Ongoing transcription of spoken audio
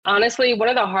Honestly, one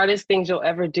of the hardest things you'll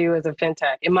ever do as a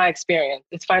fintech, in my experience,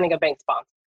 is finding a bank sponsor.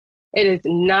 It is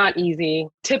not easy.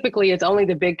 Typically, it's only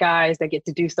the big guys that get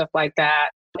to do stuff like that.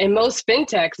 And most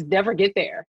fintechs never get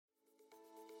there.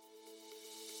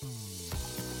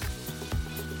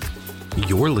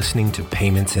 You're listening to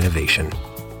Payments Innovation,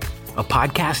 a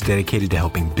podcast dedicated to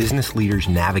helping business leaders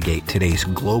navigate today's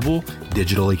global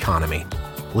digital economy.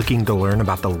 Looking to learn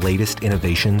about the latest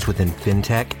innovations within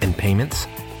fintech and payments?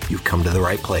 You've come to the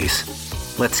right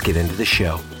place. Let's get into the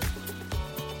show.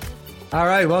 All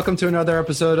right, welcome to another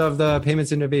episode of the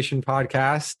Payments Innovation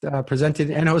Podcast, presented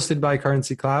and hosted by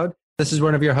Currency Cloud. This is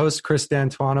one of your hosts, Chris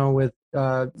D'Antuono, with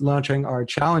launching our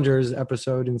Challengers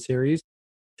episode and series.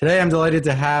 Today, I'm delighted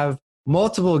to have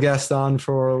multiple guests on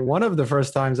for one of the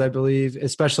first times, I believe,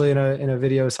 especially in a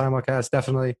video simulcast,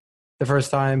 definitely the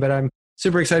first time. But I'm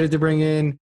super excited to bring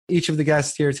in each of the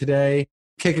guests here today.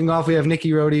 Kicking off, we have Nikki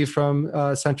Rohde from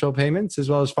Central Payments, as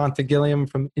well as Fanta Gilliam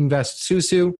from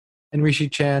InvestSusu, and Rishi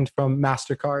Chand from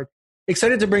MasterCard.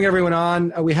 Excited to bring everyone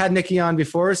on. We had Nikki on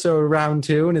before, so round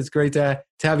two, and it's great to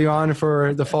have you on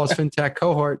for the False FinTech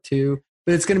cohort too.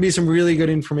 But it's going to be some really good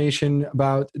information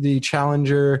about the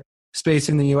challenger space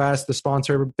in the US, the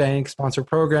sponsor bank, sponsor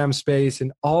program space,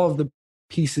 and all of the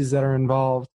pieces that are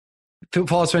involved.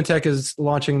 False FinTech is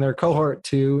launching their cohort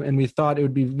two, and we thought it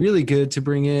would be really good to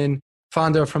bring in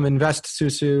Fanta from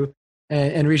InvestSusu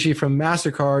and Rishi from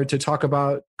MasterCard to talk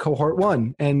about cohort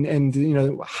one and you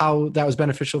know how that was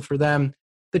beneficial for them,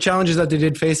 the challenges that they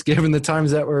did face given the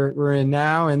times that we're in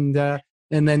now, and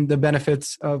then the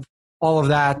benefits of all of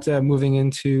that moving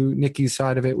into Nikki's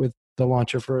side of it with the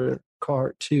launcher for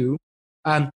cohort two.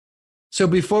 So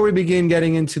before we begin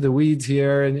getting into the weeds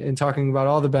here and talking about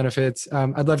all the benefits,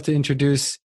 I'd love to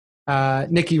introduce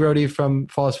Nikki Rohde from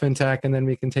False FinTech, and then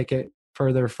we can take it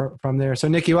further from there. So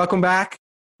Nikki, welcome back.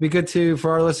 Be good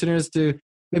for our listeners to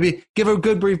maybe give a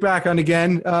good brief background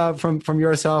again from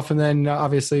yourself, and then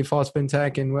obviously False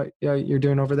FinTech and what you're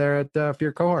doing over there at for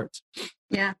your cohorts.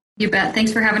 Yeah, you bet.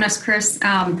 Thanks for having us, Chris.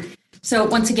 So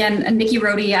once again, Nikki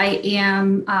Rohde, I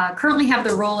am currently have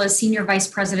the role as Senior Vice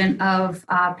President of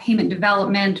Payment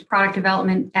Development, Product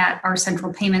Development at our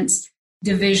Central Payments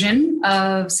division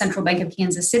of Central Bank of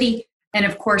Kansas City. And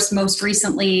of course, most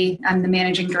recently, I'm the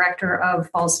Managing Director of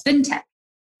False FinTech.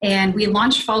 And we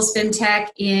launched False FinTech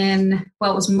it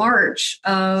was March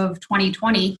of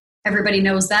 2020. Everybody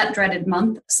knows that dreaded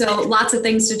month. So lots of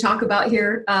things to talk about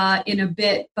here in a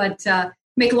bit, but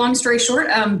make a long story short,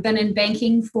 been in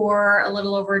banking for a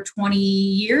little over 20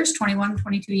 years, 21,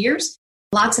 22 years.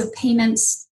 Lots of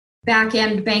payments,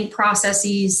 back-end bank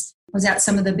processes, was at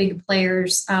some of the big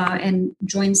players and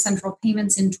joined Central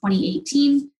Payments in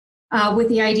 2018 with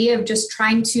the idea of just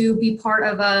trying to be part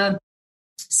of a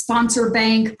sponsor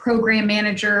bank, program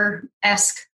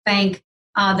manager-esque bank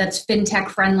that's fintech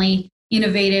friendly,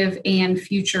 innovative, and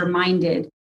future-minded,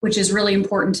 which is really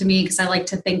important to me because I like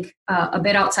to think a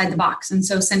bit outside the box. And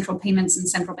so Central Payments and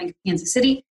Central Bank of Kansas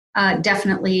City,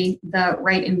 definitely the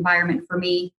right environment for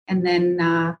me. And then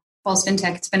False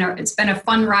FinTech, it's been a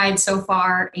fun ride so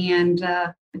far. And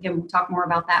again, we'll talk more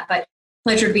about that, but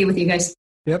pleasure to be with you guys.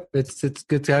 Yep, it's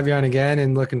good to have you on again,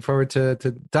 and looking forward to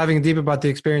diving deep about the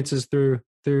experiences through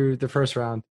the first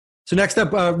round. So next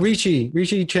up, Rishi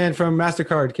Chand from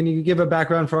MasterCard. Can you give a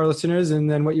background for our listeners and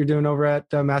then what you're doing over at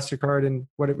MasterCard and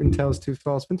what it entails to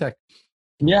False FinTech?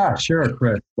 Yeah, sure,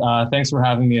 Chris. Thanks for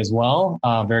having me as well.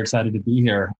 Very excited to be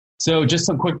here. So just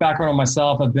some quick background on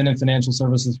myself. I've been in financial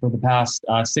services for the past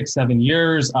 6-7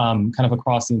 years, kind of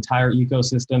across the entire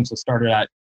ecosystem. So started at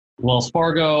Wells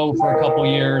Fargo for a couple of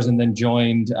years and then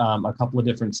joined a couple of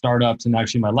different startups. And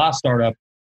actually my last startup,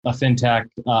 a fintech,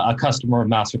 a customer of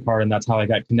MasterCard, and that's how I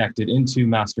got connected into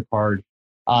MasterCard.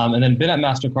 And then been at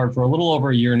MasterCard for a little over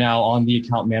a year now on the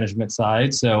account management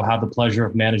side. So have the pleasure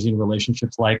of managing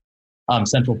relationships like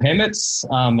Central Payments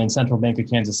and Central Bank of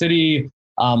Kansas City,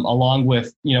 along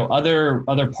with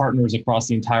other partners across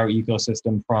the entire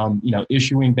ecosystem, from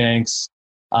issuing banks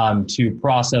to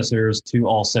processors to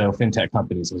also fintech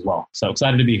companies as well. So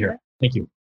excited to be here. Thank you.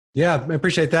 Yeah, I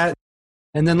appreciate that.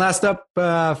 And then last up,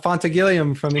 Fanta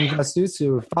Gilliam from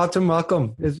InvestSusu. Fanta,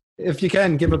 welcome. If you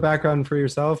can, give a background for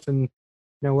yourself and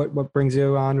what brings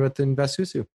you on with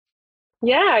InvestSusu.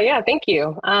 Yeah, thank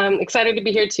you. Excited to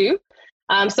be here too.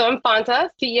 So I'm Fanta,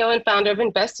 CEO and founder of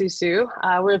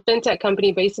InvestSusu. We're a fintech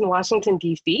company based in Washington,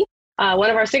 D.C. One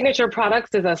of our signature products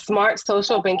is a smart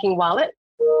social banking wallet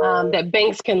that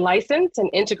banks can license and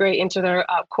integrate into their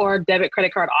core debit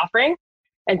credit card offering.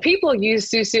 And people use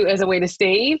Susu as a way to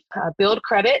save, build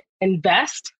credit,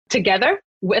 invest together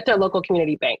with their local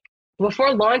community bank.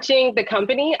 Before launching the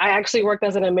company, I actually worked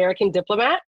as an American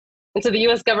diplomat And so the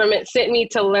US government sent me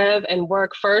to live and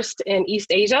work first in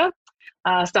East Asia,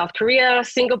 South Korea,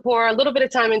 Singapore, a little bit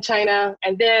of time in China.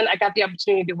 And then I got the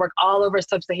opportunity to work all over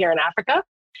sub-Saharan Africa.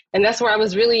 And that's where I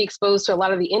was really exposed to a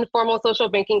lot of the informal social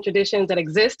banking traditions that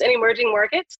exist in emerging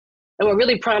markets. And what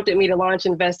really prompted me to launch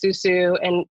Invest Susu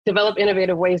and develop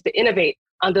innovative ways to innovate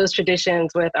on those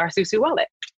traditions with our Susu wallet.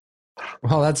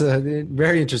 Well, that's a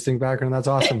very interesting background. That's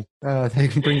awesome.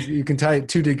 You can tie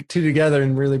two together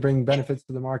and really bring benefits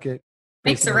to the market.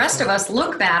 Makes the rest of us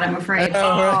look bad, I'm afraid.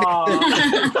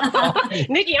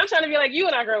 Nikki, I'm trying to be like you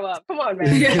when I grow up. Come on,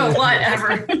 man. Yeah,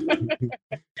 whatever.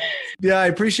 Yeah, I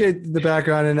appreciate the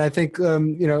background, and I think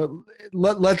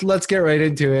let's get right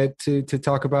into it to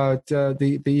talk about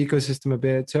the ecosystem a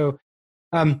bit. So,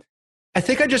 I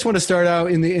think I just want to start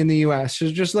out in the U.S. So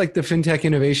just like the fintech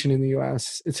innovation in the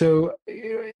U.S. So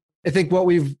I think what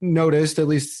we've noticed, at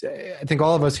least I think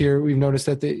all of us here, we've noticed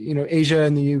that Asia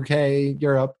and the U.K.,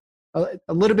 Europe,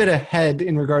 a little bit ahead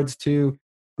in regards to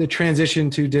the transition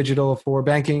to digital for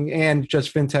banking and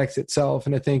just fintechs itself.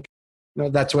 And I think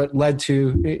that's what led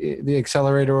to the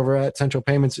accelerator over at Central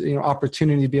Payments,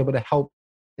 opportunity to be able to help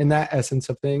in that essence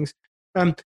of things.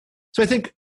 So I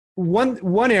think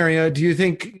one area, do you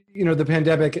think the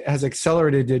pandemic has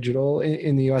accelerated digital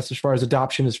in the U.S. as far as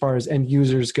adoption, as far as end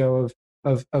users go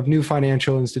of new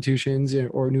financial institutions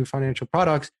or new financial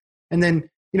products? And then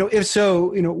if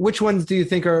so, which ones do you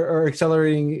think are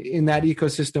accelerating in that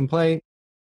ecosystem play?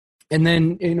 And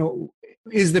then,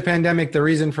 is the pandemic the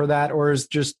reason for that, or is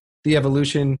just the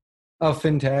evolution of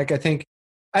fintech? I think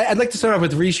I'd like to start off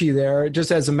with Rishi there,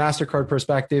 just as a MasterCard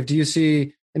perspective. Do you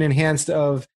see an enhanced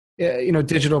of,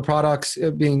 digital products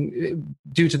being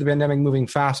due to the pandemic moving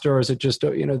faster, or is it just,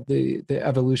 the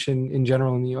evolution in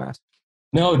general in the US?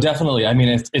 No, definitely. I mean,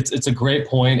 it's a great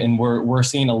point, and we're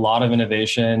seeing a lot of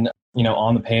innovation,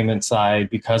 on the payment side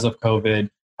because of COVID.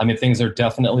 I mean, things are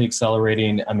definitely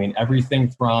accelerating. I mean, everything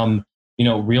from,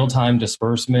 real-time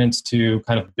disbursements to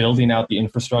kind of building out the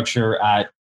infrastructure at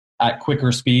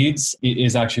quicker speeds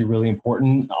is actually really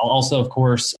important. Also, of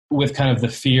course, with kind of the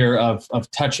fear of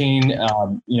touching,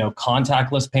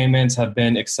 contactless payments have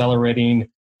been accelerating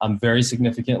very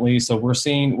significantly. So we're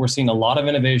seeing a lot of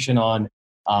innovation on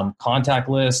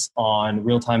contactless, on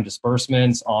real-time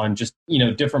disbursements, on just,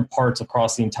 different parts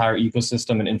across the entire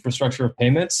ecosystem and infrastructure of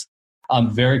payments,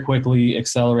 very quickly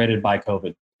accelerated by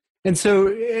COVID. And so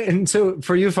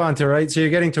for you, Fanta, right? So you're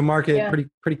getting to market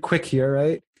pretty quick here,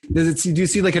 right? Do you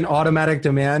see like an automatic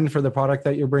demand for the product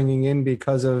that you're bringing in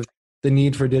because of the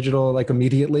need for digital, like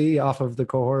immediately off of the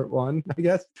cohort one, I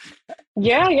guess?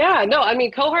 Yeah. No, I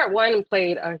mean, cohort one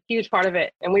played a huge part of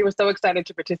it, and we were so excited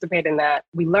to participate in that.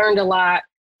 We learned a lot.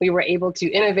 We were able to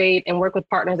innovate and work with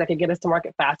partners that could get us to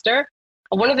market faster.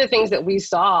 One of the things that we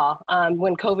saw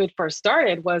when COVID first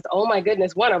started was, oh my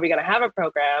goodness, are we going to have a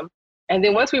program? And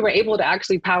then once we were able to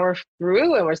actually power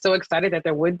through, and we're so excited that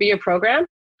there would be a program,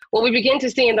 what we began to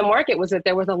see in the market was that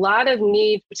there was a lot of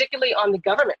need, particularly on the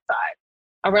government side,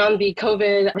 around the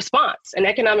COVID response and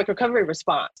economic recovery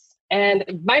response.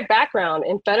 And my background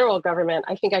in federal government,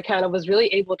 I think I kind of was really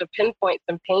able to pinpoint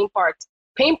some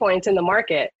pain points in the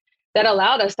market that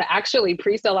allowed us to actually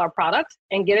pre-sell our product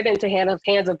and get it into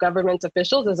hands of government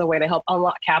officials as a way to help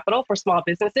unlock capital for small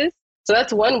businesses. So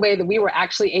that's one way that we were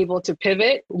actually able to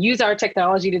pivot, use our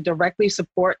technology to directly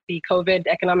support the COVID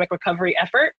economic recovery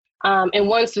effort. And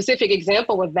one specific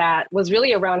example of that was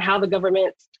really around how the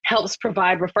government helps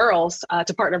provide referrals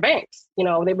to partner banks.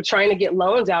 They were trying to get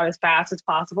loans out as fast as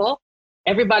possible.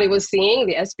 Everybody was seeing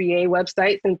the SBA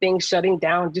websites and things shutting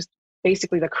down, just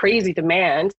basically the crazy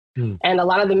demand and a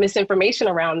lot of the misinformation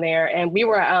around there. And we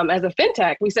were, as a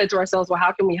fintech, we said to ourselves, well,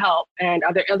 how can we help? And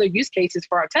are there other use cases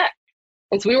for our tech?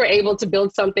 And so we were able to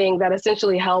build something that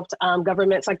essentially helped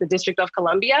governments like the District of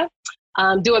Columbia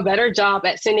do a better job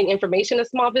at sending information to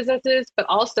small businesses, but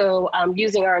also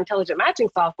using our intelligent matching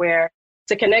software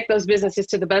to connect those businesses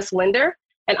to the best lender,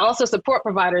 and also support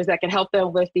providers that can help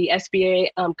them with the SBA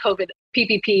COVID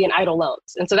PPP and EIDL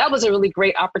loans. And so that was a really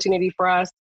great opportunity for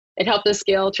us. It helped us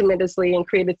scale tremendously and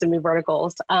created some new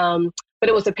verticals. But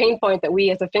it was a pain point that we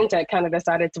as a fintech kind of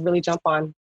decided to really jump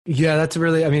on. Yeah, that's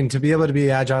really, to be able to be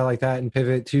agile like that and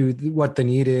pivot to what the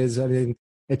need is.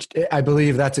 I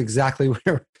believe that's exactly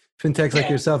where fintechs like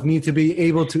yourself need to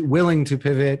be willing to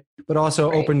pivot, but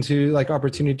also open to like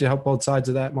opportunity to help both sides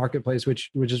of that marketplace, which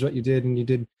is what you did, and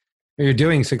you're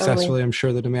doing successfully. Totally. I'm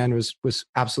sure the demand was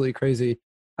absolutely crazy.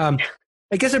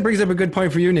 I guess it brings up a good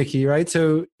point for you, Nikki, right?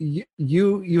 So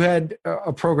you had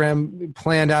a program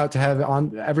planned out to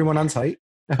have everyone on site.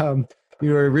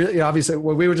 You were really, obviously,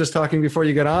 we were just talking before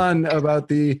you got on about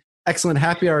the excellent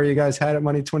happy hour you guys had at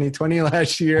Money 2020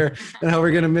 last year, and how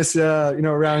we're going to miss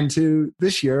round 2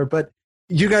 this year. But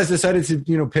you guys decided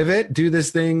to pivot, do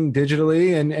this thing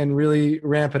digitally, and really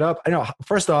ramp it up. I know.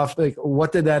 First off, like,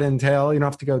 what did that entail? You don't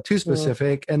have to go too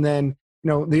specific, and then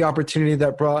the opportunity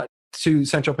that brought to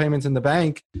Central Payments in the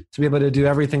bank to be able to do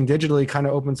everything digitally kind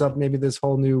of opens up maybe this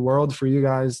whole new world for you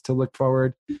guys to look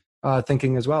forward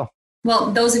thinking as well.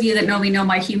 Well, those of you that know me know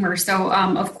my humor. So,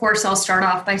 of course, I'll start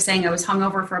off by saying I was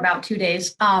hungover for about 2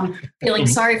 days, feeling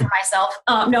sorry for myself.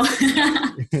 No,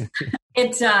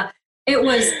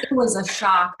 it was a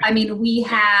shock. I mean, we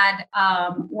had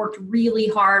worked really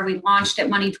hard. We launched at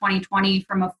Money 2020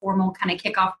 from a formal kind of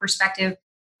kickoff perspective,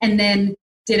 and then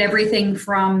did everything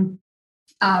from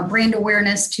brand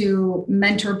awareness to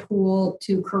mentor pool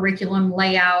to curriculum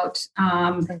layout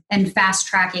and fast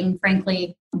tracking,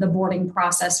 frankly, the boarding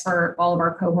process for all of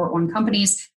our cohort 1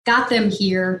 companies. Got them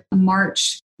here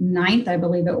March 9th, I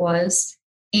believe it was.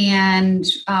 And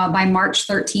by March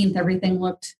 13th, everything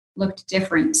looked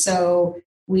different. So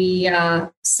we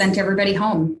sent everybody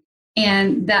home.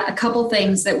 And that a couple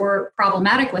things that were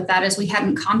problematic with that is we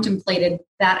hadn't contemplated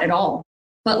that at all.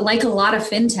 But like a lot of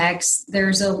fintechs,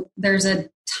 there's a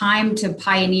time to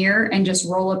pioneer and just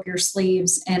roll up your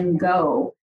sleeves and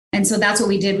go. And so that's what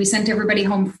we did. We sent everybody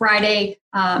home Friday.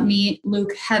 Me,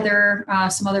 Luke, Heather,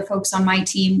 some other folks on my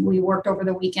team. We worked over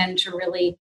the weekend to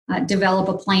really develop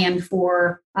a plan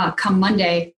for come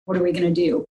Monday, what are we going to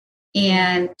do?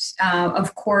 And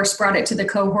of course, brought it to the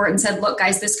cohort and said, look,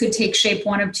 guys, this could take shape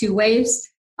one of 2 ways.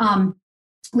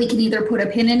 We can either put a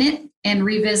pin in it and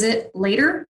revisit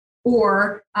later,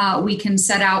 or we can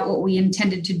set out what we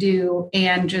intended to do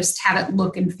and just have it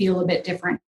look and feel a bit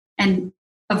different. And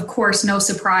of course, no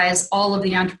surprise, all of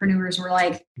the entrepreneurs were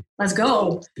like, let's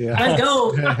go, let's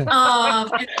go. And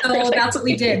so that's what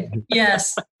we did.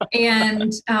 Yes.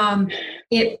 And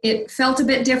it felt a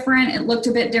bit different. It looked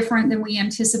a bit different than we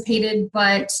anticipated,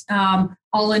 but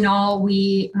all in all,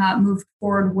 we moved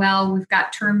forward well. We've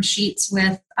got term sheets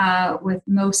with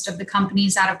most of the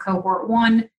companies out of cohort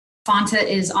 1. Fonta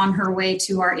is on her way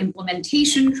to our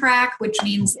implementation track, which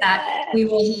means that we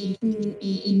will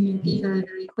be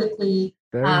very quickly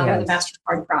with the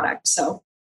MasterCard product. So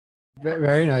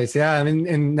very nice. Yeah. I mean,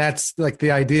 and that's like the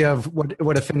idea of what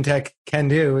a fintech can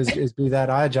do is be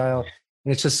that agile.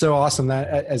 And it's just so awesome that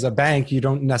as a bank, you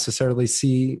don't necessarily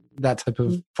see that type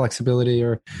of flexibility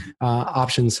or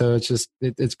option. So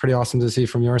it's pretty awesome to see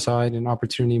from your side an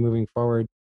opportunity moving forward.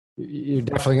 You're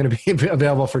definitely going to be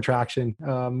available for traction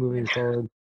moving forward.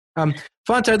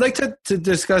 Fonta, I'd like to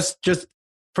discuss just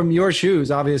from your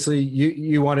shoes. Obviously,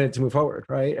 you wanted it to move forward,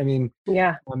 right? I mean,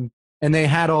 yeah. And they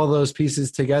had all those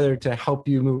pieces together to help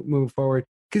you move forward.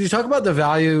 Could you talk about the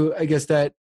value, I guess,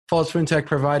 that False FinTech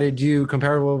provided you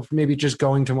comparable to maybe just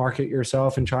going to market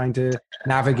yourself and trying to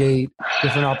navigate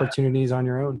different opportunities on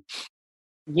your own?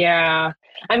 Yeah.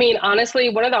 I mean, honestly,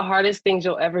 one of the hardest things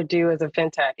you'll ever do as a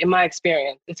fintech, in my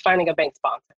experience, is finding a bank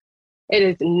sponsor. It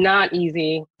is not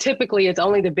easy. Typically, it's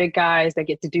only the big guys that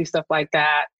get to do stuff like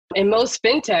that. And most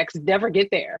fintechs never get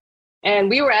there. And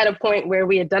we were at a point where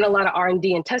we had done a lot of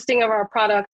R&D and testing of our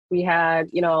product. We had,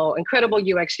 incredible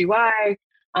UX UI.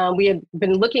 We had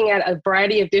been looking at a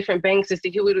variety of different banks to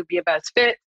see who would be a best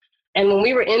fit. And when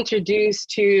we were introduced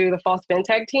to the False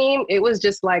FinTech team, it was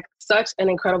just like such an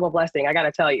incredible blessing, I got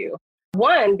to tell you.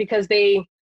 One, because they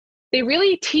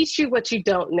really teach you what you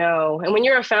don't know. And when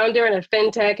you're a founder in a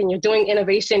fintech and you're doing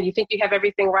innovation, you think you have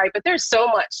everything right, but there's so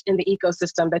much in the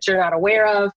ecosystem that you're not aware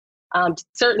of.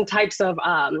 Certain types of,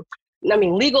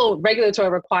 legal regulatory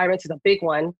requirements is a big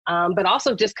one, but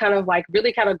also just kind of like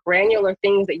really kind of granular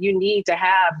things that you need to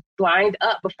have lined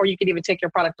up before you can even take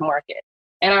your product to market.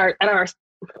 And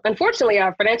unfortunately,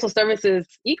 our financial services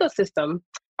ecosystem,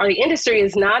 or the industry,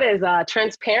 is not as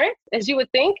transparent as you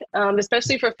would think,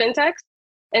 especially for fintechs.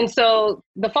 And so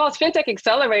the False FinTech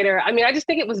Accelerator, I just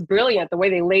think it was brilliant the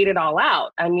way they laid it all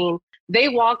out. I mean, they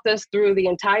walked us through the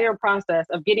entire process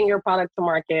of getting your product to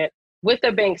market with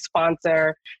a bank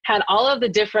sponsor, had all of the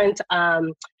different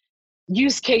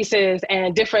use cases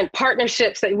and different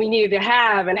partnerships that we needed to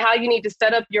have and how you need to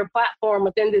set up your platform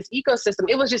within this ecosystem.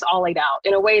 It was just all laid out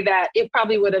in a way that it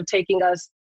probably would have taken us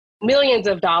millions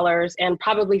of dollars and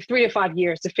probably 3 to 5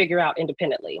 years to figure out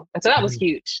independently. And so that was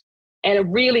huge. And it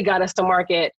really got us to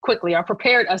market quickly, or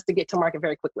prepared us to get to market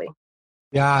very quickly.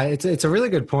 Yeah, it's a really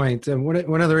good point. And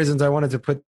one of the reasons I wanted to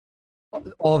put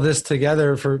all this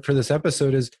together for this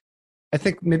episode is I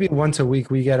think maybe once a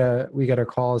week we get a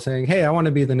call saying, "Hey, I want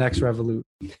to be the next Revolut."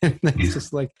 And it's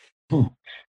just like,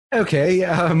 okay,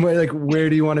 like, where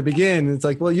do you want to begin? It's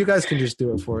like, well, you guys can just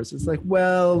do it for us. It's like,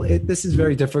 well, this is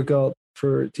very difficult.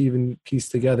 to even piece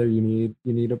together. You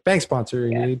need a bank sponsor.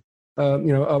 You need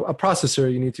a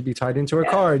processor. You need to be tied into a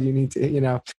card. You need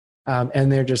to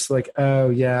and they're just like, oh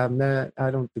yeah, nah,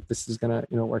 I don't think this is gonna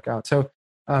work out. So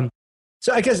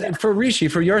so I guess for Rishi,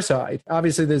 for your side,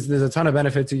 obviously there's a ton of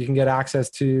benefits. You can get access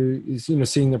to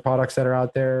seeing the products that are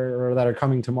out there or that are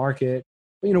coming to market.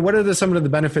 What are some of the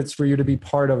benefits for you to be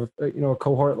part of a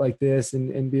cohort like this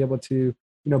and be able to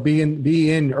be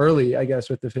in early, I guess,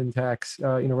 with the fintechs,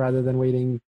 rather than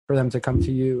waiting for them to come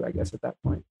to you, I guess, at that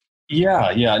point?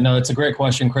 Yeah. No, it's a great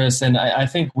question, Chris. And I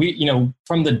think we,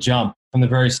 from the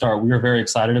very start, we were very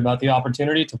excited about the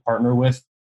opportunity to partner with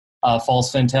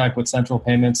False FinTech, with Central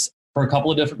Payments, for a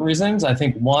couple of different reasons. I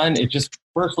think one, it just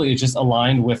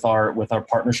aligned with our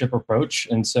partnership approach.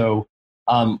 And so,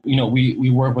 we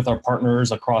work with our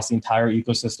partners across the entire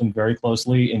ecosystem very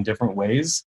closely in different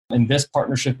ways. And this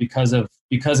partnership, because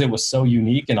it was so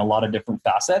unique in a lot of different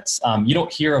facets, you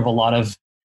don't hear of a lot of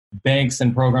banks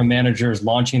and program managers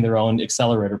launching their own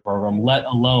accelerator program, let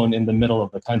alone in the middle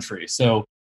of the country. So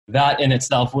that in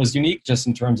itself was unique just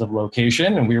in terms of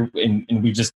location. And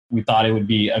we thought it would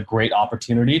be a great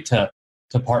opportunity to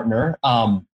partner.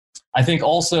 I think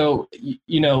also,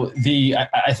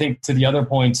 I think to the other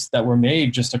points that were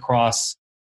made just across,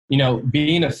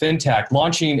 being a fintech,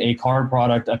 launching a card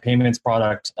product, a payments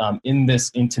product in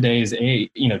today's day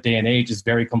and age is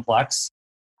very complex.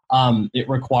 It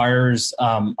requires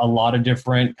a lot of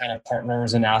different kind of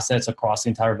partners and assets across the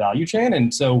entire value chain.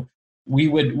 And so we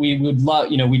would love,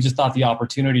 we just thought the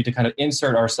opportunity to kind of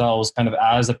insert ourselves kind of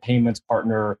as a payments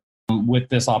partner with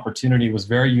this opportunity was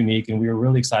very unique, and we were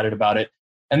really excited about it.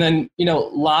 And then,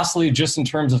 lastly, just in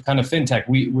terms of kind of fintech,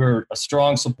 we're a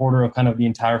strong supporter of kind of the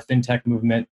entire fintech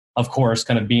movement, of course,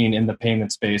 kind of being in the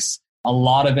payment space. A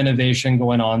lot of innovation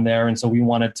going on there. And so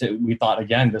we thought,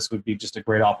 again, this would be just a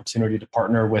great opportunity to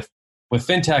partner with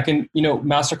fintech. And,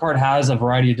 MasterCard has a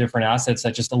variety of different assets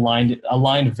that just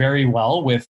aligned very well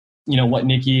with, what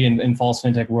Nikki and False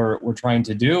FinTech were trying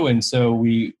to do. And so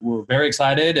we were very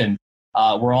excited, and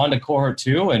we're on to cohort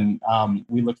 2, and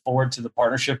we look forward to the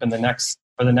partnership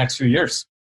for the next few years.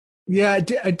 Yeah,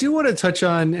 I do want to touch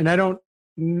on, and I don't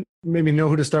maybe know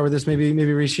who to start with this, maybe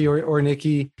Rishi or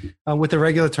Nikki, with the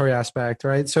regulatory aspect,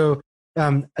 right? So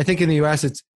I think in the US,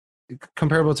 it's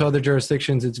comparable to other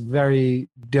jurisdictions. It's very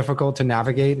difficult to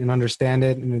navigate and understand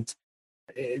it. And it's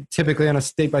typically on a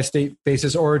state-by-state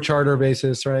basis or a charter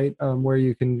basis, right? Where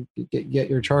you can get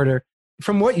your charter.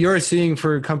 From what you're seeing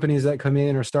for companies that come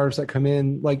in or startups that come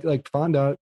in, like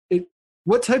Fonda,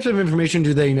 what types of information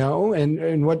do they know,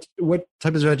 and what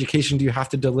types of education do you have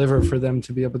to deliver for them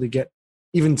to be able to get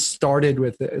even started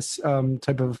with this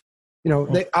type of,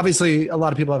 obviously a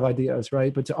lot of people have ideas,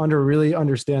 right? But to really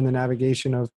understand the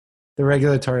navigation of the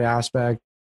regulatory aspect,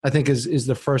 I think is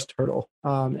the first hurdle.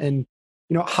 And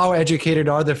how educated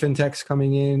are the fintechs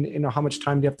coming in? How much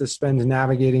time do you have to spend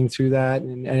navigating through that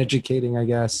and educating, I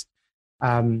guess?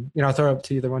 I'll throw it up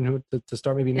to either one who to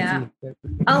start. Maybe Nikki.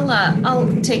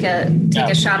 I'll take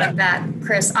a shot at that,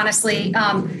 Chris. Honestly,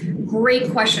 great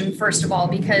question. First of all,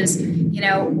 because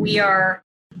we are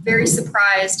very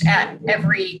surprised at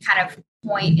every kind of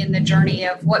point in the journey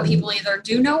of what people either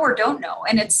do know or don't know,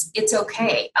 and it's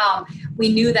okay.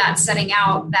 We knew that setting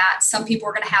out that some people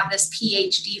were going to have this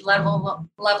PhD level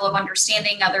of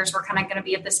understanding, others were kind of going to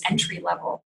be at this entry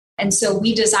level, and so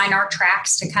we design our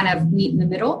tracks to kind of meet in the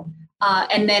middle.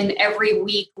 And then every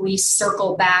week we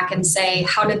circle back and say,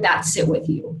 how did that sit with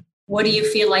you? What do you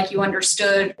feel like you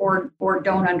understood or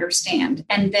don't understand?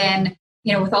 And then,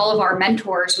 with all of our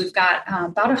mentors, we've got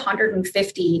about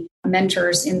 150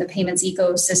 mentors in the payments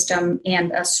ecosystem,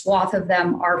 and a swath of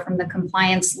them are from the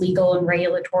compliance, legal, and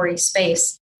regulatory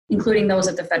space, including those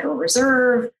at the Federal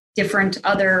Reserve, different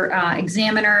other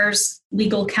examiners,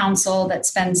 legal counsel that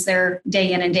spends their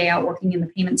day in and day out working in the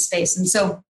payment space. And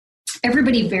so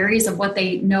everybody varies of what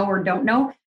they know or don't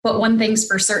know, but one thing's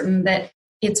for certain, that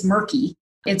it's murky,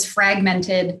 it's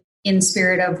fragmented in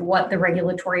spirit of what the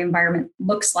regulatory environment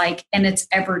looks like, and it's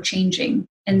ever changing.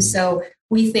 And so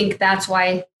we think that's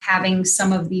why having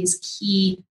some of these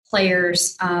key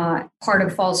players part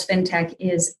of False FinTech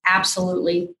is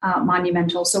absolutely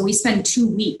monumental. So we spend 2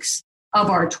 weeks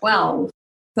of our 12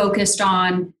 focused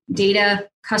on data,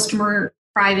 customer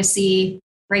privacy,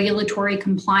 regulatory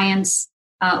compliance,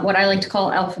 what I like to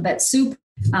call alphabet soup,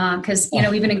 because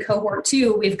even in cohort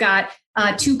 2, we've got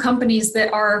 2 companies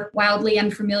that are wildly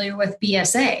unfamiliar with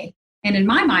BSA. And in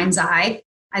my mind's eye,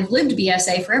 I've lived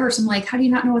BSA forever, so I'm like, how do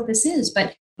you not know what this is?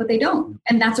 But they don't,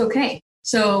 and that's okay.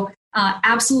 So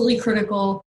absolutely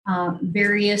critical,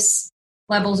 various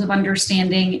levels of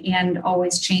understanding and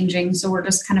always changing. So we're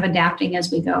just kind of adapting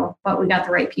as we go, but we got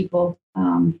the right people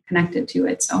connected to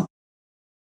it. So,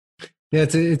 yeah,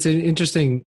 it's an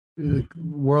interesting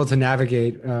world to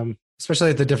navigate, especially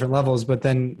at the different levels. But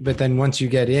then once you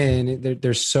get in,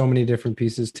 there's so many different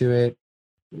pieces to it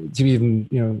to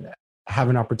even have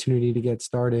an opportunity to get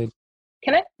started.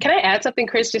 Can I add something,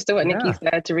 Chris, just to what Nikki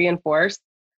said to reinforce?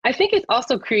 I think it's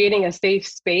also creating a safe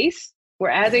space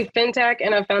where, as a fintech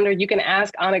and a founder, you can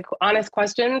ask honest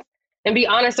questions and be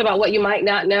honest about what you might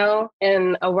not know,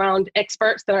 and around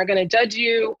experts that aren't going to judge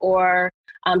you or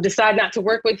decide not to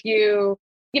work with you.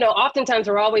 Oftentimes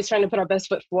we're always trying to put our best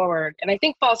foot forward. And I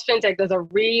think False FinTech does a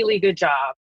really good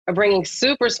job of bringing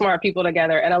super smart people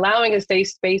together and allowing a safe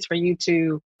space for you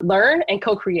to learn and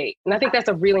co-create. And I think that's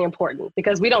a really important,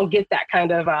 because we don't get that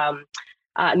kind of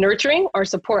nurturing or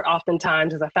support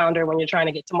oftentimes as a founder when you're trying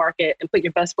to get to market and put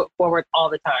your best foot forward all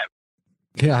the time.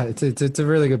 Yeah, it's a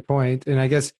really good point. And I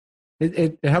guess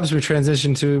it helps me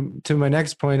transition to my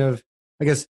next point of, I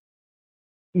guess,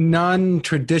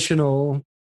 non-traditional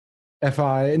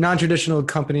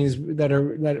companies that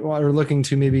are looking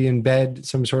to maybe embed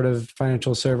some sort of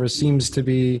financial service seems to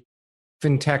be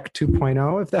FinTech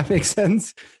 2.0, if that makes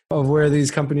sense, of where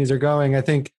these companies are going. I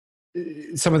think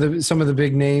some of the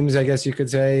big names, I guess you could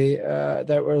say,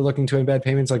 that were looking to embed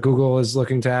payments, like Google is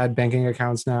looking to add banking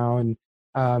accounts now, and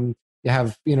you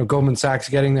have Goldman Sachs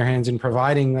getting their hands in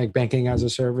providing like banking as a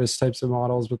service types of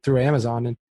models, but through Amazon.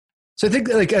 And so I think,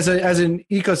 like, as an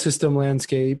ecosystem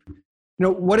landscape,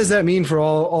 what does that mean for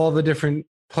all the different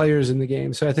players in the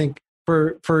game? So I think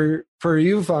for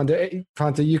you,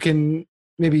 Fanta, you can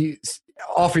maybe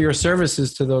offer your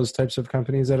services to those types of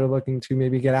companies that are looking to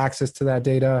maybe get access to that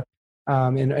data,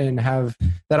 and have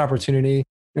that opportunity.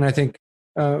 And I think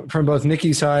from both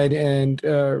Nikki's side and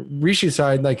Rishi's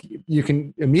side, like, you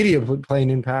can immediately play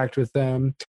an impact with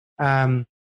them.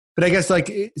 But I guess,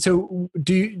 like, so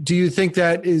do you think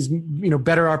that is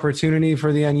better opportunity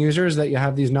for the end users, that you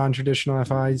have these non-traditional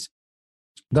FIs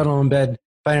that'll embed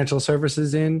financial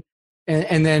services in,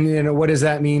 and then what does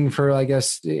that mean for, I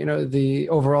guess, the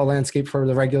overall landscape for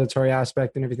the regulatory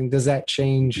aspect and everything? Does that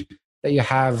change that you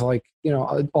have, like,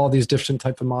 all these different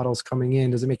type of models coming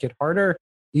in? Does it make it harder,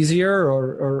 easier,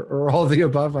 or all of the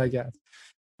above, I guess?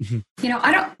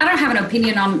 I don't have an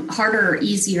opinion on harder or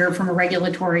easier from a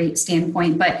regulatory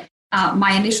standpoint, but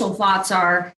my initial thoughts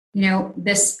are,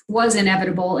 this was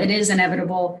inevitable. It is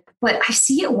inevitable, but I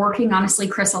see it working, honestly,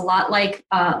 Chris, a lot like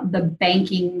the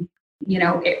banking,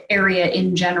 area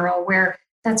in general, where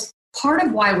that's part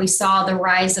of why we saw the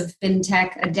rise of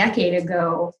FinTech a decade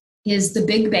ago. Is the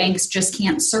big banks just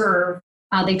can't serve.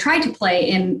 They tried to play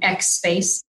in X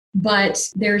space, but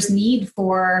there's need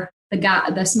for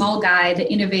the small guy,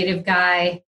 the innovative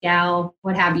guy, gal,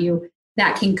 what have you,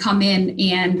 that can come in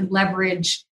and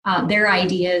leverage their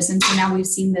ideas. And so now we've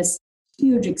seen this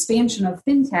huge expansion of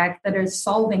FinTech that is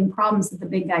solving problems that the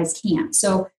big guys can't.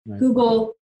 So right.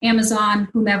 Google, Amazon,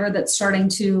 whomever that's starting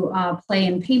to play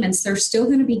in payments, there's still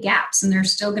going to be gaps, and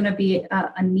there's still going to be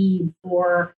a need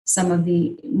for some of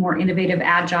the more innovative,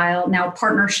 agile. Now,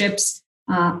 partnerships,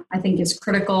 I think, is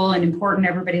critical and important.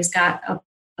 Everybody's got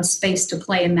a space to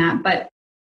play in that. But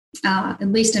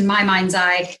at least in my mind's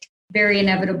eye, very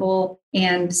inevitable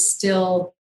and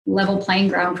still level playing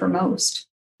ground for most.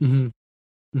 Mm-hmm.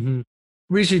 Mm-hmm.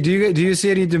 Rishi, do you see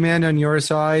any demand on your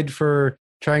side for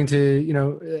trying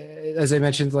to, as I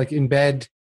mentioned, like, embed,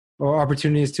 or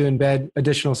opportunities to embed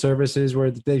additional services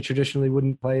where they traditionally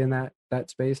wouldn't play in that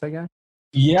space, I guess?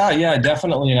 Yeah,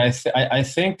 definitely. And I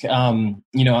think,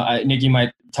 Nikki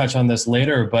might touch on this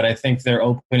later, but I think their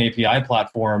open API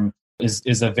platform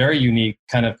is a very unique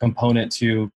kind of component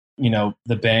to,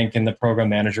 the bank and the program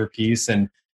manager piece, and,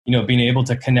 being able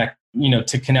to connect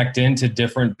into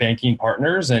different banking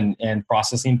partners and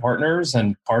processing partners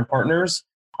and card partners,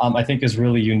 I think is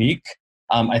really unique.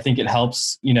 I think it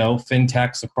helps,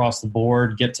 fintechs across the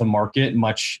board get to market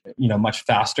much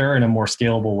faster in a more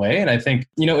scalable way. And I think,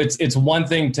 it's one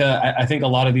thing I think a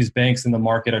lot of these banks in the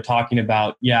market are talking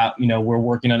about, we're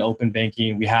working on open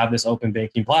banking. We have this open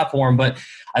banking platform, but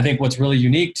I think what's really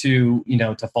unique to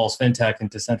False FinTech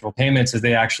and to Central Payments is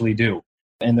they actually do.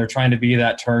 And they're trying to be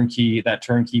that turnkey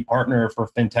partner for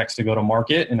fintechs to go to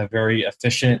market in a very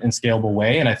efficient and scalable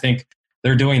way. And I think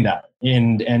they're doing that.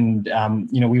 And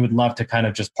we would love to kind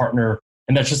of just partner.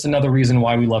 And that's just another reason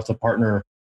why we love to partner,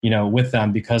 with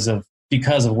them, because of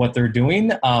what they're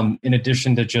doing. In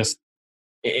addition to just,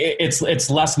 it's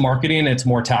less marketing, it's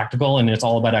more tactical, and it's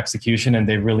all about execution, and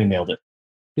they really nailed it.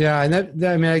 Yeah. And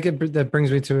that brings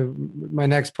me to my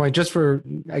next point, just for,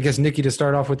 I guess, Nikki, to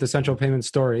start off with the Central Payment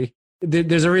story.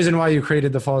 There's a reason why you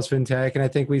created the False FinTech. And I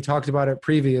think we talked about it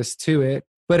previous to it.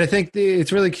 But I think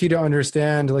it's really key to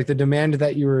understand like the demand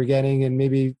that you were getting, and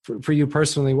maybe for you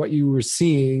personally, what you were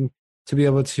seeing to be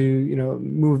able to,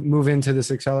 move into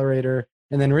this accelerator,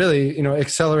 and then really,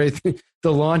 accelerate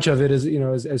the launch of it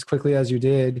as quickly as you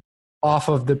did, off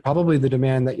of probably the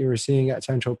demand that you were seeing at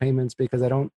Central Payments. Because I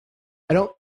don't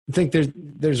think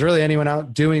there's really anyone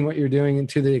out doing what you're doing, and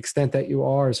to the extent that you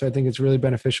are. So I think it's really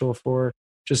beneficial for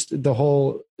just the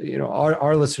whole,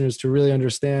 our listeners to really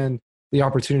understand the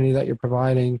opportunity that you're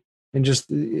providing, and just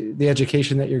the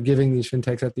education that you're giving these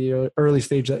fintechs at the early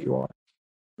stage that you are.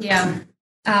 Yeah,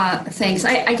 thanks.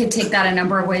 I could take that a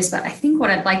number of ways, but I think what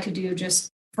I'd like to do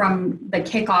just from the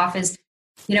kickoff is,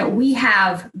 we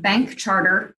have bank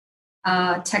charter,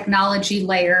 technology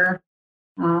layer,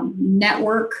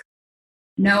 network,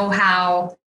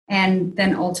 know-how, and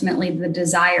then ultimately the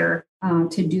desire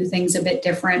to do things a bit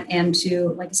different, and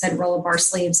to, like I said, roll up our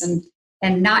sleeves and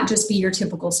not just be your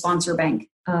typical sponsor bank.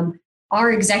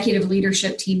 Our executive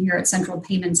leadership team here at Central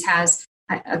Payments has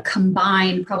a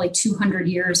combined probably 200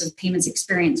 years of payments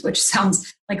experience, which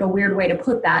sounds like a weird way to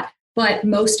put that, but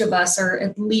most of us are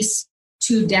at least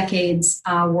 2 decades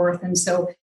worth. And so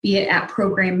be it at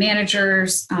program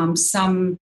managers,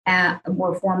 some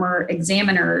were former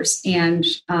examiners, and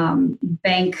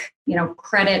bank,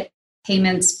 credit,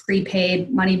 payments,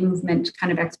 prepaid, money movement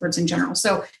kind of experts in general.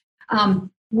 So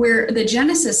where the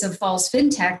genesis of Falls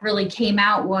FinTech really came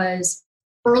out was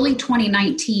early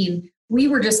 2019. We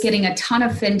were just getting a ton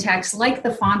of fintechs like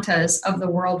the Fontas of the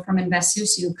world from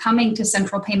InvestSusu coming to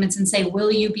Central Payments and say,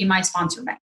 will you be my sponsor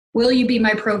bank? Will you be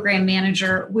my program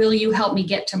manager? Will you help me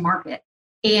get to market?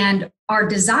 And our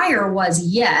desire was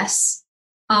yes.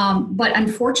 But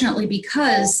unfortunately,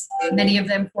 because many of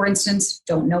them, for instance,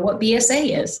 don't know what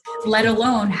BSA is, let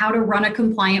alone how to run a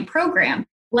compliant program,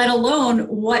 let alone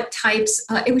what types,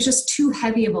 it was just too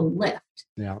heavy of a lift.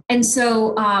 Yeah. And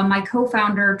so my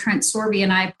co-founder, Trent Sorby,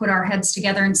 and I put our heads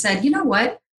together and said, you know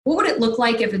what would it look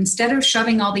like if instead of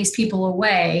shoving all these people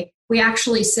away, we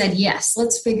actually said, yes,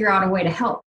 let's figure out a way to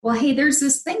help. Well, hey, there's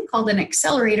this thing called an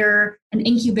accelerator, an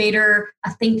incubator,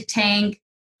 a think tank,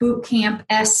 boot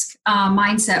camp-esque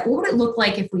mindset. What would it look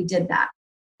like if we did that?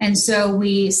 And so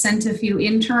we sent a few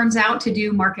interns out to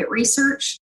do market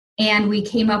research, and we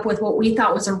came up with what we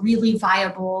thought was a really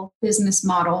viable business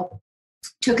model,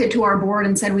 took it to our board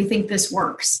and said, we think this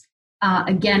works.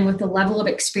 Again, with the level of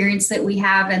experience that we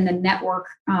have and the network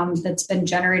that's been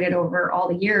generated over all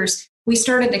the years, we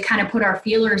started to kind of put our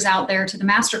feelers out there to the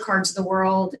MasterCards of the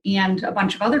world and a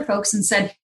bunch of other folks and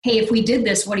said, hey, if we did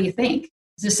this, what do you think?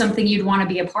 Is this something you'd want to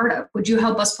be a part of? Would you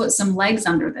help us put some legs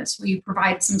under this? Will you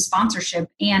provide some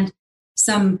sponsorship and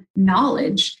some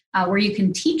knowledge where you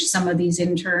can teach some of these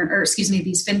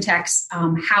these fintechs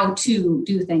how to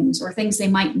do things or things they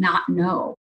might not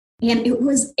know? And it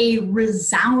was a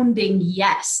resounding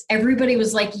yes. Everybody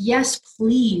was like, yes,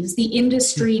 please. The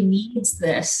industry needs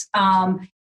this. Not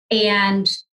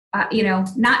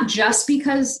just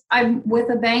because I'm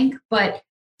with a bank, but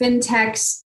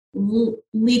fintechs,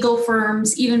 legal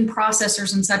firms, even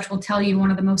processors and such will tell you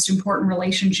one of the most important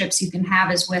relationships you can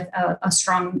have is with a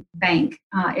strong bank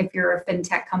if you're a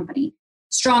fintech company.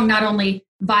 Strong, not only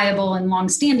viable and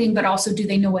longstanding, but also do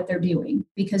they know what they're doing?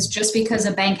 Because just because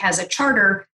a bank has a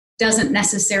charter doesn't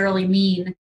necessarily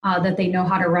mean that they know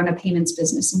how to run a payments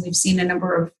business. And we've seen a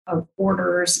number of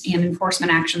orders and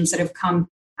enforcement actions that have come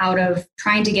out of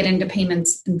trying to get into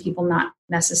payments and people not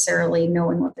necessarily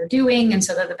knowing what they're doing. And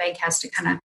so that the bank has to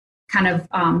kind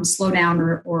of slow down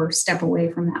or step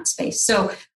away from that space.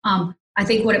 So I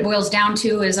think what it boils down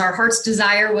to is our heart's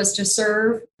desire was to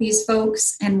serve these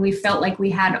folks, and we felt like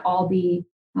we had all the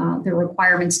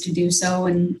requirements to do so.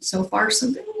 And so far,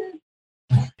 so good.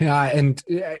 Yeah, and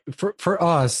for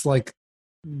us, like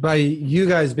by you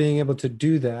guys being able to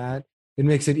do that, it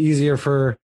makes it easier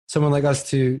for someone like us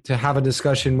to have a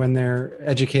discussion when they're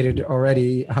educated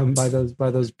already by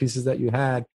those pieces that you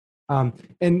had.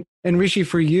 And Rishi,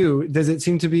 for you, does it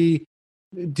seem to be?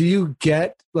 Do you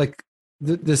get like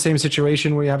the same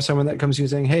situation where you have someone that comes to you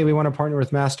saying, "Hey, we want to partner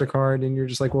with MasterCard," and you're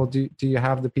just like, "Well, do you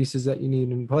have the pieces that you need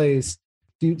in place?"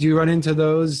 Do you run into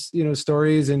those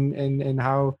stories, and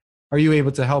how are you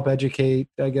able to help educate,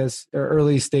 I guess,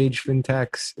 early stage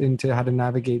fintechs into how to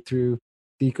navigate through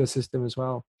the ecosystem as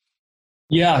well?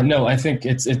 Yeah, no, I think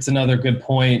it's another good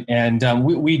point. And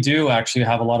we do actually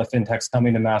have a lot of fintechs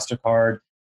coming to MasterCard.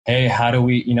 Hey, how do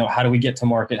we get to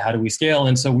market? How do we scale?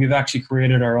 And so we've actually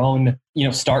created our own,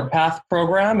 Start Path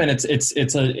program. And it's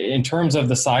in terms of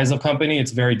the size of company,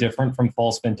 it's very different from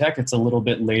Falls FinTech. It's a little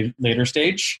bit later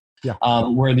stage. Yeah.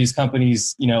 Where these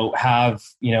companies, have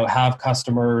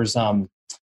customers,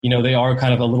 they are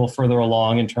kind of a little further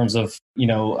along in terms of,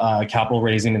 capital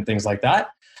raising and things like that.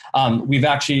 We've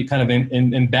actually kind of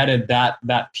embedded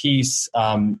that piece,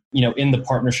 in the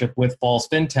partnership with Falls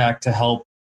FinTech to help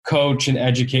coach and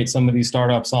educate some of these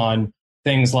startups on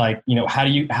things like, how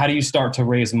do you start to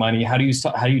raise money? How do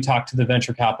you talk to the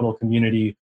venture capital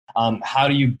community? How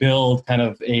do you build kind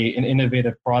of an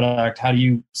innovative product? How do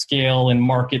you scale and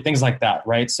market, things like that,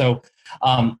 right? So,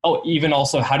 even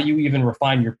also, how do you even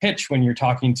refine your pitch when you're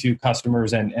talking to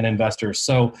customers and investors?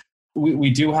 So we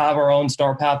do have our own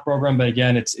Start Path program, but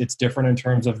again, it's different in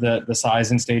terms of the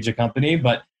size and stage of company.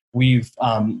 But we're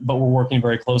working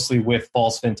very closely with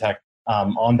Falls FinTech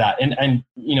on that, and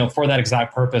for that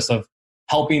exact purpose of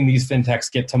helping these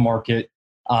fintechs get to market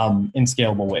in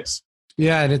scalable ways.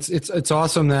 Yeah, and it's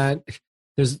awesome that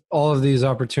there's all of these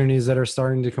opportunities that are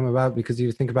starting to come about, because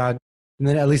you think about, and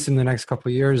then at least in the next couple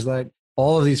of years, like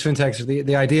all of these fintechs,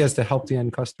 the idea is to help the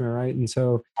end customer, right? And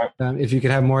so if you could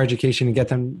have more education and get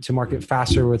them to market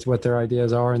faster with what their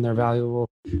ideas are and their valuable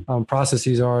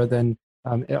processes are, then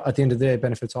at the end of the day, it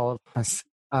benefits all of us.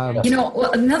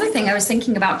 Another thing I was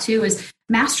thinking about too is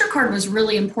MasterCard was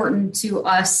really important to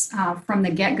us from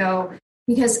the get-go,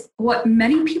 because what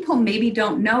many people maybe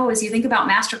don't know is you think about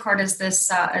MasterCard as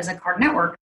this as a card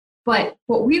network, but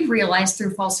what we've realized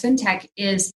through Falls FinTech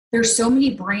is there's so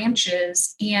many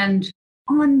branches and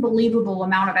unbelievable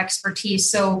amount of expertise.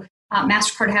 So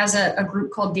MasterCard has a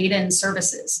group called Data and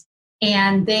Services,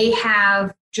 and they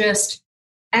have just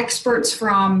experts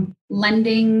from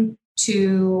lending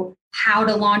to how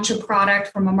to launch a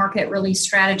product from a market release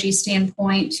strategy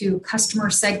standpoint to customer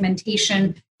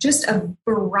segmentation, just a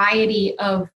variety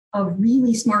of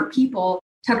really smart people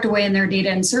tucked away in their data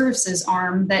and services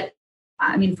arm that,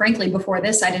 frankly, before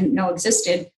this, I didn't know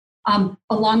existed,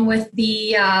 along with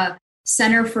the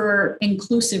Center for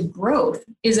Inclusive Growth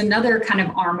is another kind of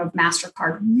arm of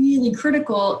MasterCard, really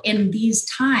critical in these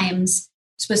times,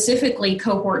 specifically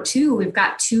cohort 2. We've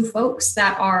got 2 folks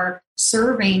that are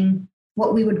serving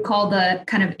what we would call the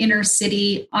kind of inner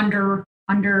city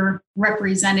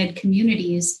underrepresented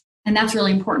communities. And that's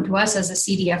really important to us as a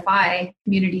CDFI,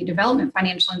 Community Development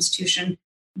Financial Institution,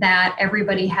 that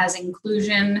everybody has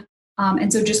inclusion.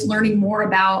 And so just learning more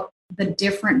about the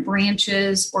different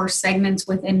branches or segments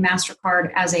within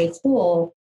MasterCard as a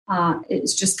whole,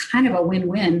 it's just kind of a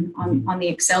win-win on the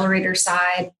accelerator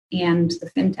side and the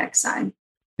fintech side.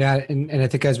 Yeah, and I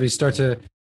think as we start to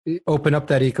open up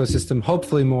that ecosystem,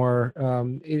 hopefully more,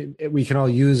 we can all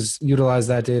utilize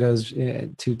that data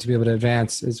to be able to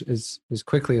advance as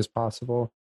quickly as possible.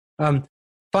 Fanta,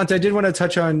 I did want to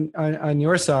touch on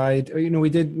your side. We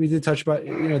did touch about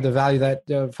the value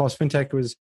that Falls FinTech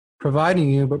was providing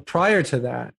you, but prior to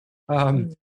that,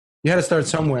 you had to start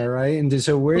somewhere, right? And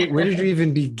so where did you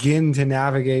even begin to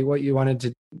navigate what you wanted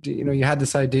to do? You had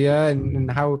this idea,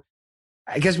 and how,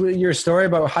 I guess, your story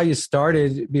about how you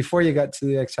started before you got to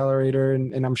the accelerator,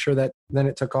 and I'm sure that then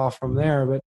it took off from there,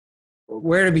 but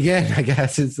where to begin, I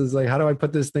guess, is like, how do I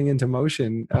put this thing into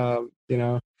motion? I'm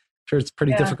sure it's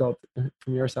pretty difficult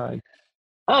from your side.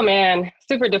 Oh man,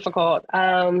 super difficult.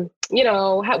 Where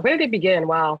did it begin?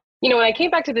 Wow. When I came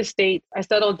back to the States, I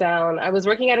settled down. I was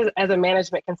working as a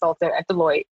management consultant at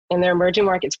Deloitte in their emerging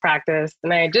markets practice.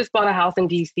 And I had just bought a house in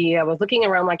DC. I was looking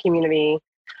around my community.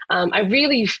 I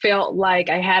really felt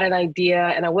like I had an idea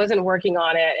and I wasn't working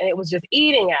on it, and it was just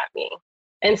eating at me.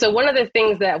 And so one of the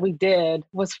things that we did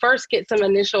was first get some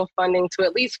initial funding to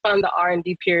at least fund the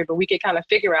R&D period, where we could kind of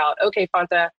figure out, okay,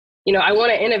 Fanta, I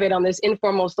want to innovate on this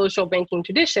informal social banking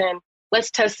tradition. Let's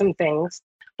test some things.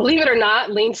 Believe it or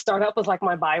not, Lean Startup was like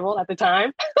my Bible at the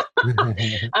time.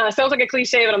 Sounds like a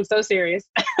cliche, but I'm so serious.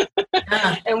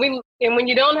 And when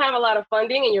you don't have a lot of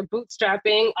funding and you're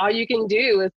bootstrapping, all you can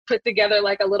do is put together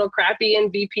like a little crappy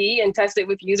MVP and test it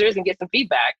with users and get some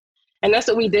feedback. And that's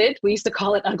what we did. We used to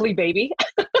call it Ugly Baby.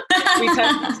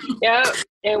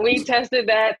 And we tested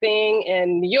that thing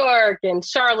in New York and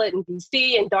Charlotte and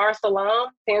DC and Dar es Salaam,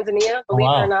 Tanzania, believe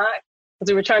it or not,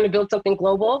 because we were trying to build something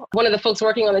global. One of the folks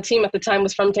working on the team at the time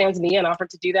was from Tanzania and offered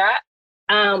to do that.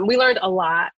 We learned a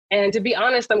lot. And to be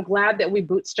honest, I'm glad that we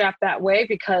bootstrapped that way,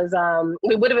 because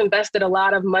we would have invested a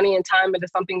lot of money and time into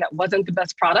something that wasn't the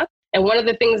best product. And one of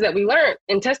the things that we learned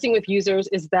in testing with users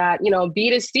is that,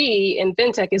 B2C in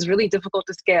fintech is really difficult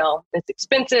to scale. It's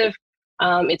expensive.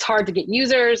 It's hard to get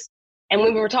users. And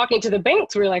when we were talking to the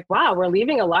banks, we were like, wow, we're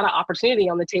leaving a lot of opportunity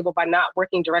on the table by not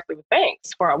working directly with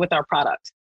banks with our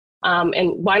product.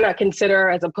 And why not consider,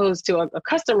 as opposed to a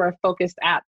customer-focused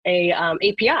app, a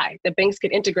API that banks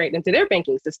could integrate into their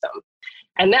banking system?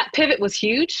 And that pivot was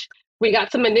huge. We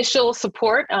got some initial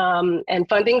support and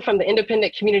funding from the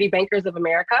Independent Community Bankers of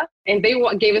America, and they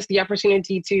gave us the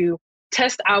opportunity to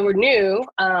test our new,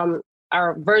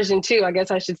 our version 2, I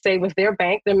guess I should say, with their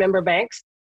bank, their member banks,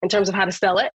 in terms of how to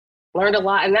sell it. Learned a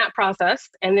lot in that process,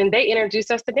 and then they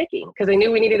introduced us to Nikki because they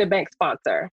knew we needed a bank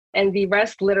sponsor, and the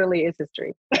rest literally is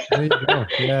history. There you go.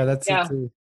 Yeah, that's Yeah.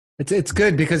 It's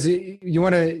good because you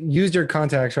want to use your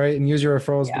contacts, right, and use your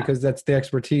referrals because that's the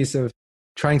expertise of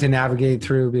trying to navigate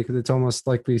through, because it's almost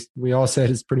like we all said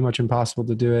it's pretty much impossible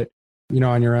to do it,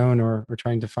 on your own or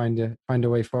trying to find a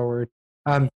way forward.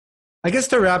 I guess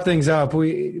to wrap things up,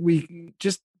 we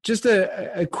just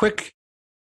a quick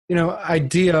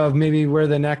idea of maybe where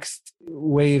the next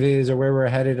wave is or where we're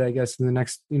headed, I guess, in the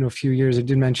next few years. I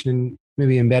did mention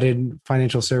maybe embedded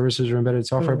financial services or embedded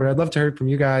software, but I'd love to hear from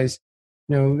you guys.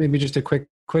 Maybe just a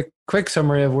quick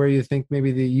summary of where you think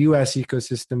maybe the U.S.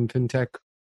 ecosystem fintech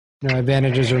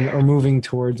advantages are moving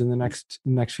towards in the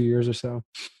next few years or so.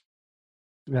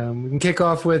 We can kick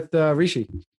off with Rishi.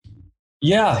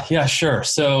 Yeah, sure.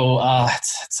 So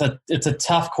it's a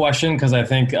tough question because I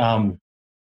think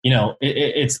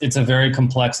it's a very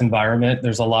complex environment.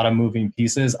 There's a lot of moving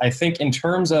pieces. I think in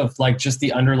terms of like just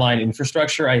the underlying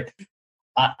infrastructure, I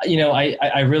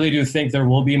really do think there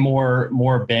will be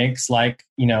more banks like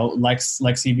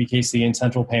CBKC and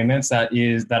Central Payments that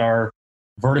are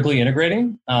vertically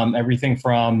integrating everything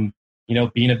from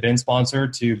being a BIN sponsor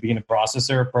to being a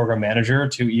processor, program manager,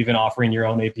 to even offering your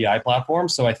own API platform.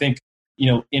 So I think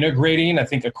integrating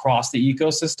across the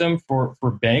ecosystem for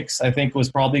banks, I think was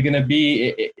probably going to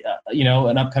be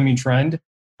an upcoming trend.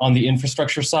 On the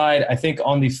infrastructure side, I think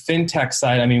on the fintech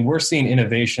side, we're seeing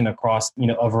innovation across,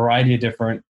 a variety of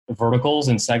different verticals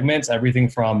and segments, everything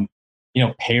from,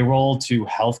 payroll to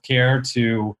healthcare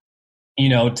to,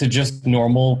 to just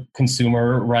normal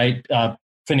consumer, right?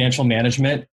 Financial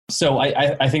management. So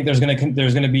I think there's going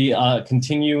to be a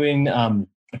continuing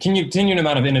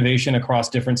amount of innovation across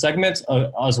different segments,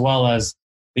 as well as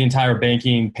the entire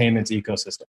banking payments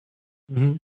ecosystem.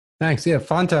 Mm-hmm. Thanks. Yeah,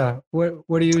 Fanta, what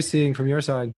are you seeing from your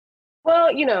side?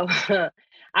 Well,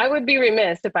 I would be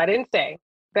remiss if I didn't say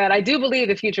that I do believe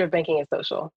the future of banking is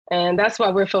social. And that's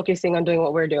why we're focusing on doing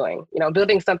what we're doing,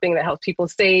 building something that helps people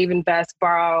save, invest,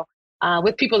 borrow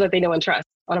with people that they know and trust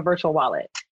on a virtual wallet.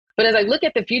 But as I look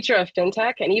at the future of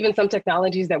fintech and even some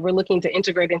technologies that we're looking to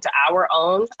integrate into our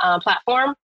own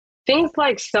platform, things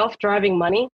like self-driving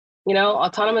money,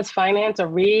 autonomous finance are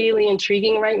really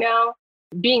intriguing right now.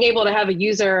 Being able to have a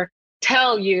user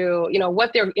tell you,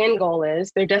 what their end goal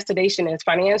is, their destination is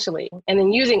financially, and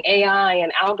then using AI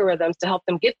and algorithms to help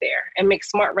them get there and make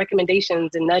smart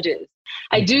recommendations and nudges.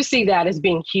 I do see that as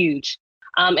being huge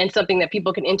and something that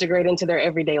people can integrate into their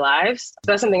everyday lives.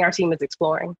 So that's something our team is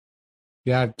exploring.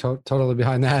 Yeah, totally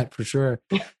behind that for sure.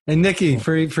 And Nikki,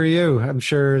 for you, I'm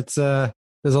sure it's there's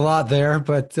a lot there,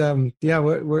 but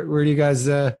where do you guys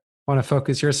want to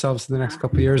focus yourselves in the next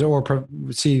couple of years, or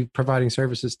providing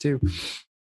services too?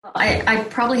 I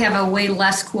probably have a way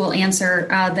less cool answer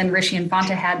than Rishi and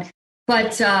Fanta had.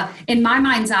 But in my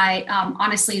mind's eye,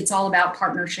 honestly, it's all about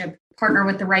partnership. Partner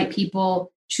with the right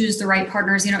people, choose the right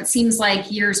partners. It seems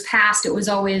like years past, it was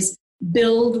always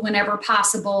build whenever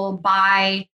possible,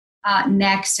 buy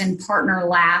next, and partner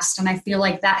last. And I feel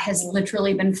like that has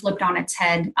literally been flipped on its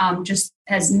head. Just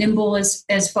as nimble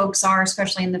as folks are,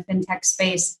 especially in the fintech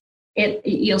space,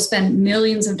 you'll spend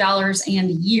millions of dollars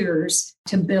and years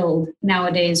to build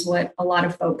nowadays what a lot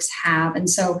of folks have. And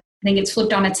so I think it's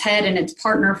flipped on its head, and it's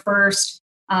partner first,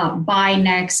 buy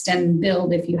next, and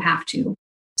build if you have to.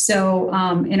 So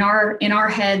in our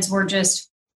heads, we're just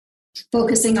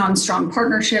focusing on strong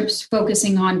partnerships,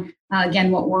 focusing on, again,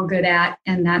 what we're good at.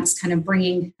 And that's kind of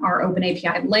bringing our open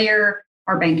API layer,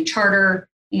 our bank charter,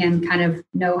 and kind of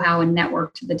know-how and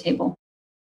network to the table.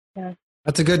 Yeah.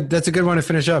 That's a good one to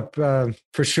finish up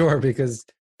for sure, because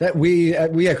that we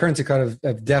at Currency Cloud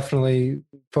have definitely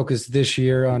focused this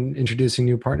year on introducing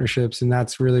new partnerships, and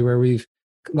that's really where we've,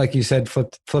 like you said,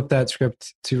 flipped that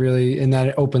script to really, and that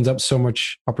it opens up so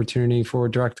much opportunity for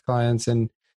direct clients and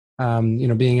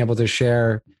being able to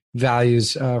share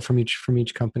values from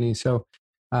each company. So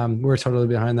we're totally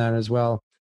behind that as well.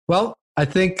 Well, I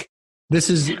think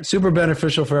this is super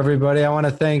beneficial for everybody. I want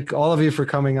to thank all of you for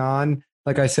coming on.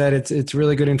 Like I said, it's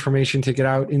really good information to get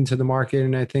out into the market,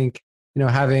 and I think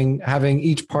having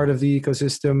each part of the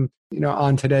ecosystem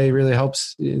on today really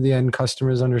helps the end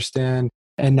customers understand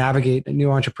and navigate.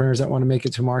 New entrepreneurs that want to make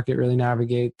it to market really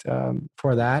navigate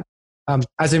for that.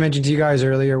 As I mentioned to you guys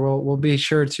earlier, we'll be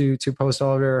sure to post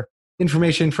all of our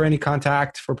information for any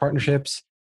contact for partnerships.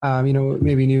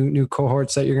 Maybe new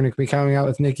cohorts that you're going to be coming out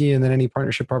with Nikki, and then any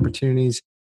partnership opportunities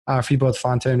for both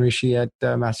Fanta and Rishi at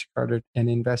MasterCard and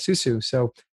InvestSusu.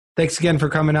 So thanks again for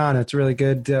coming on. It's really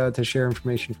good to share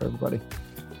information for everybody.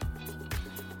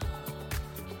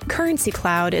 Currency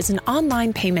Cloud is an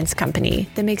online payments company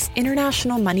that makes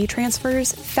international money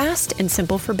transfers fast and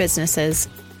simple for businesses.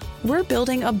 We're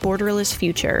building a borderless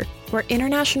future where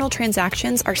international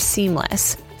transactions are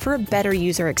seamless for a better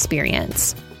user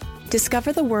experience.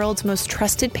 Discover the world's most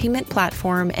trusted payment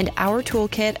platform and our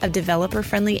toolkit of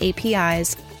developer-friendly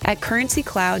APIs at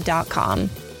currencycloud.com.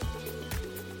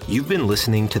 You've been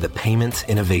listening to the Payments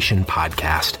Innovation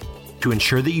Podcast. To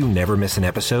ensure that you never miss an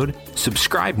episode,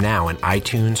 subscribe now in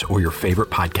iTunes or your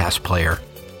favorite podcast player.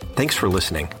 Thanks for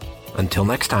listening. Until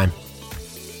next time.